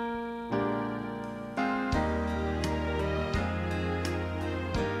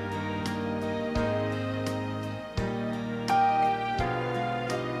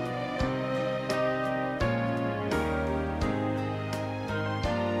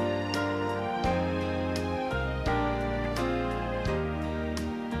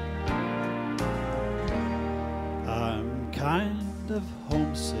 Kind of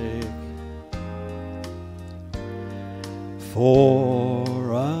homesick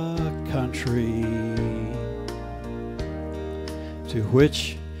for a country to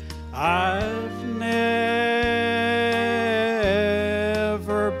which I've never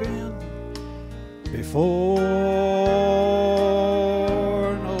been before.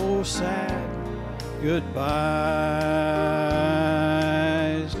 No sad goodbyes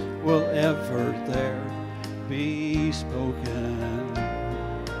will ever there be spoken,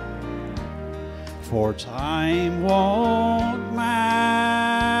 for time won't matter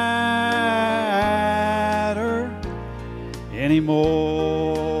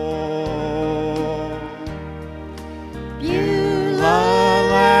anymore. Beulah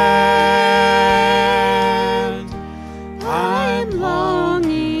land, I'm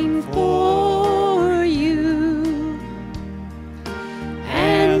longing for you,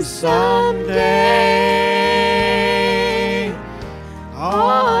 and someday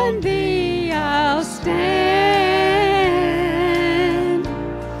on thee I'll stand.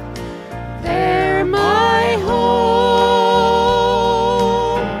 There my home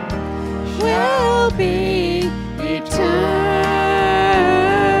will be eternal.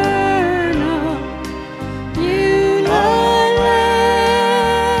 Beulah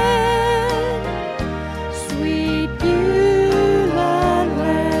land, sweet Beulah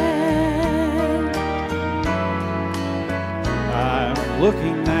land. I'm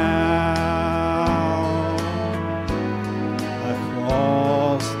looking now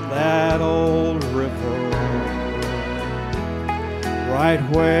across that old river, right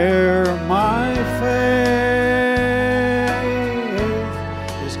where my faith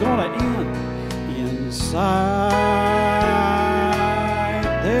is gonna end inside.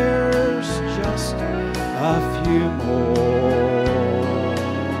 There's just a few more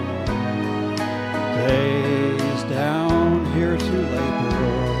days down here to labor,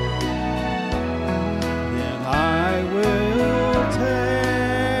 then I will take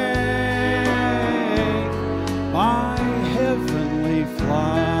my heavenly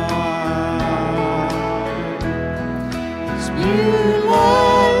flight. It's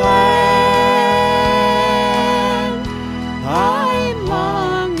Beulah land, I'm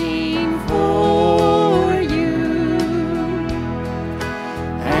longing for you,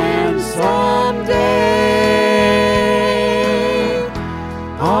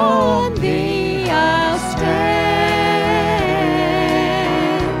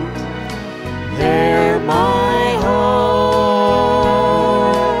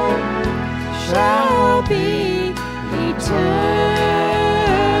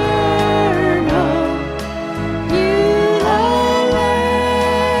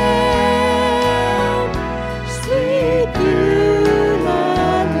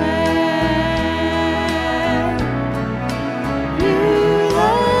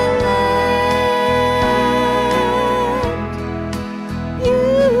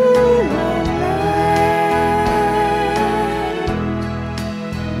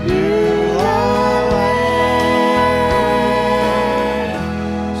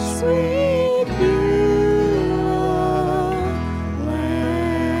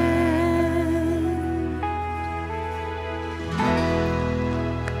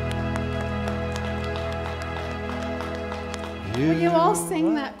 Will you all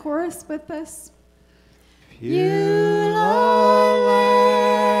sing that chorus with us? Beulah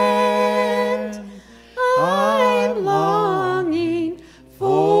land, I'm longing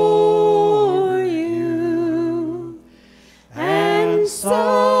for you, and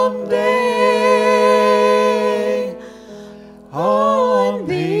someday on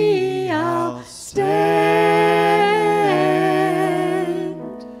thee I'll stand.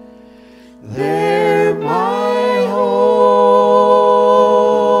 There my home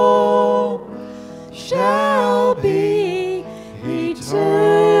shall be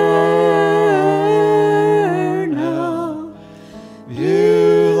eternal.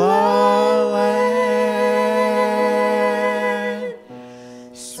 Beulah land,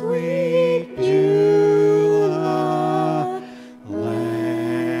 sweet Beulah land.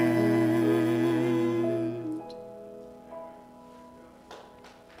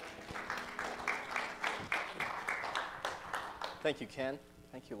 Thank you, Ken.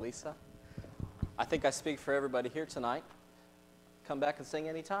 Thank you, Lisa. I think I speak for everybody here tonight. Come back and sing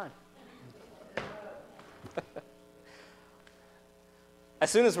anytime. As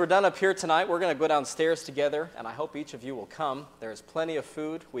soon as we're done up here tonight, we're going to go downstairs together, and I hope each of you will come. There's plenty of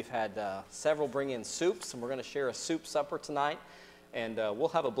food. We've had several bring in soups, and we're going to share a soup supper tonight. And we'll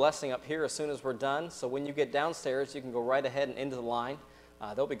have a blessing up here as soon as we're done. So when you get downstairs, you can go right ahead and into the line.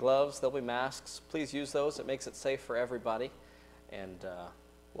 There'll be gloves, there'll be masks. Please use those. It makes it safe for everybody. And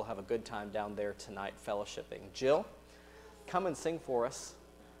we'll have a good time down there tonight fellowshipping. Jill, come and sing for us.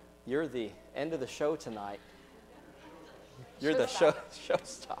 You're the end of the show tonight. You're the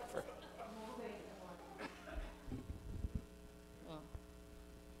showstopper.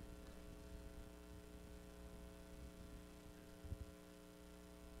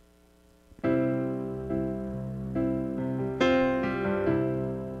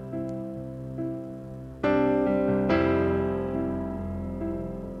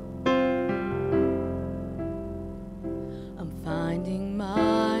 I'm finding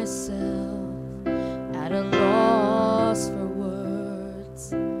myself at a loss for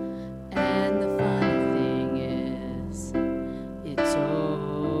words, and the funny thing is, it's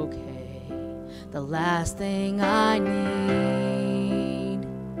okay. The last thing I need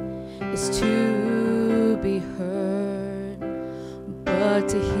is to be heard, but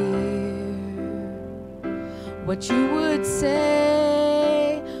to hear what you would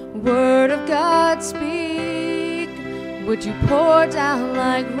say. Word of God, speak. Would you pour down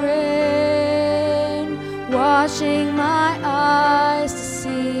like rain, washing my eyes to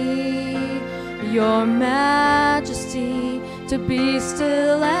see your majesty, to be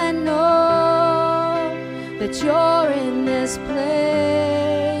still and know that you're in this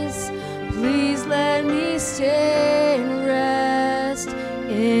place. Please let me stay and rest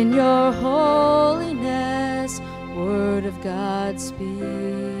in your holiness. Word of God, speak.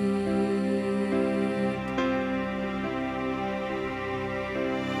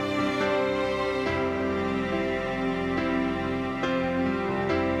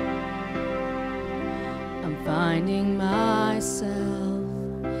 Finding myself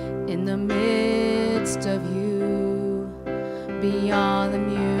in the midst of you, beyond the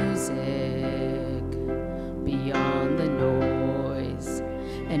music, beyond the noise,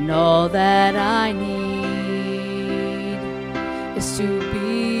 and all that I need is to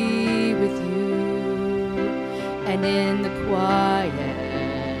be with you, and in the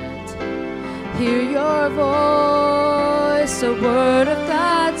quiet hear your voice. A word of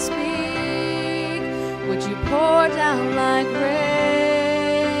God, speak. Would you pour down like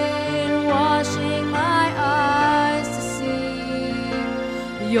rain, washing my eyes to see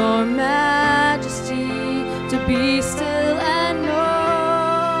your majesty, to be still and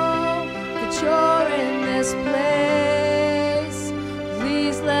know that you're in this place.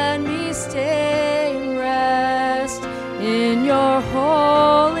 Please let me stay and rest in your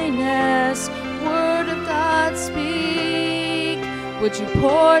holiness. Word of God, speak. Would you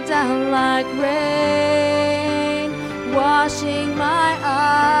pour down like rain, washing my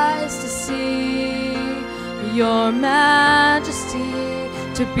eyes to see your majesty,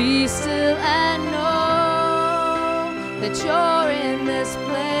 to be still and know that you're in this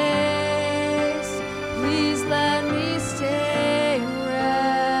place. Please let me stay and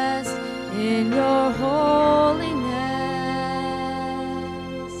rest in your holiness.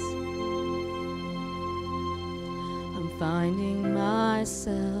 I'm finding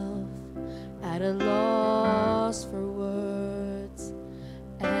myself at a loss for words,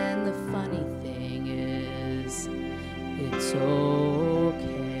 and the funny thing is, it's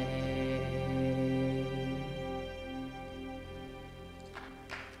okay.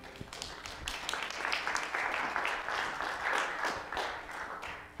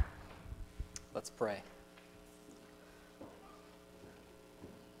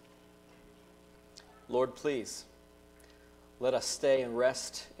 Lord, please, let us stay and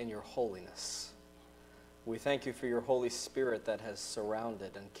rest in your holiness. We thank you for your Holy Spirit that has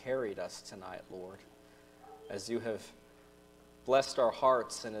surrounded and carried us tonight, Lord, as you have blessed our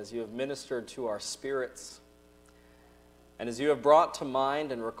hearts and as you have ministered to our spirits, and as you have brought to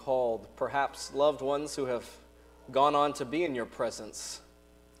mind and recalled perhaps loved ones who have gone on to be in your presence.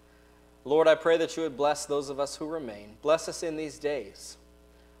 Lord, I pray that you would bless those of us who remain. Bless us in these days.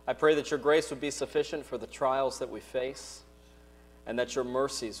 I pray that your grace would be sufficient for the trials that we face, and that your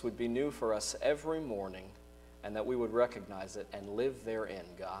mercies would be new for us every morning, and that we would recognize it and live therein,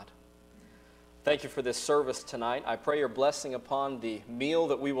 God. Thank you for this service tonight. I pray your blessing upon the meal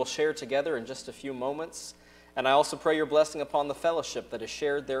that we will share together in just a few moments, and I also pray your blessing upon the fellowship that is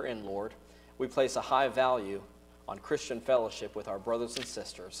shared therein, Lord. We place a high value on Christian fellowship with our brothers and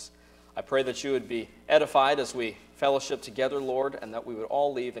sisters. I pray that you would be edified as we fellowship together, Lord, and that we would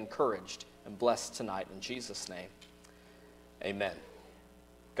all leave encouraged and blessed tonight. In Jesus' name, amen.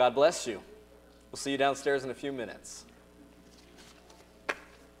 God bless you. We'll see you downstairs in a few minutes.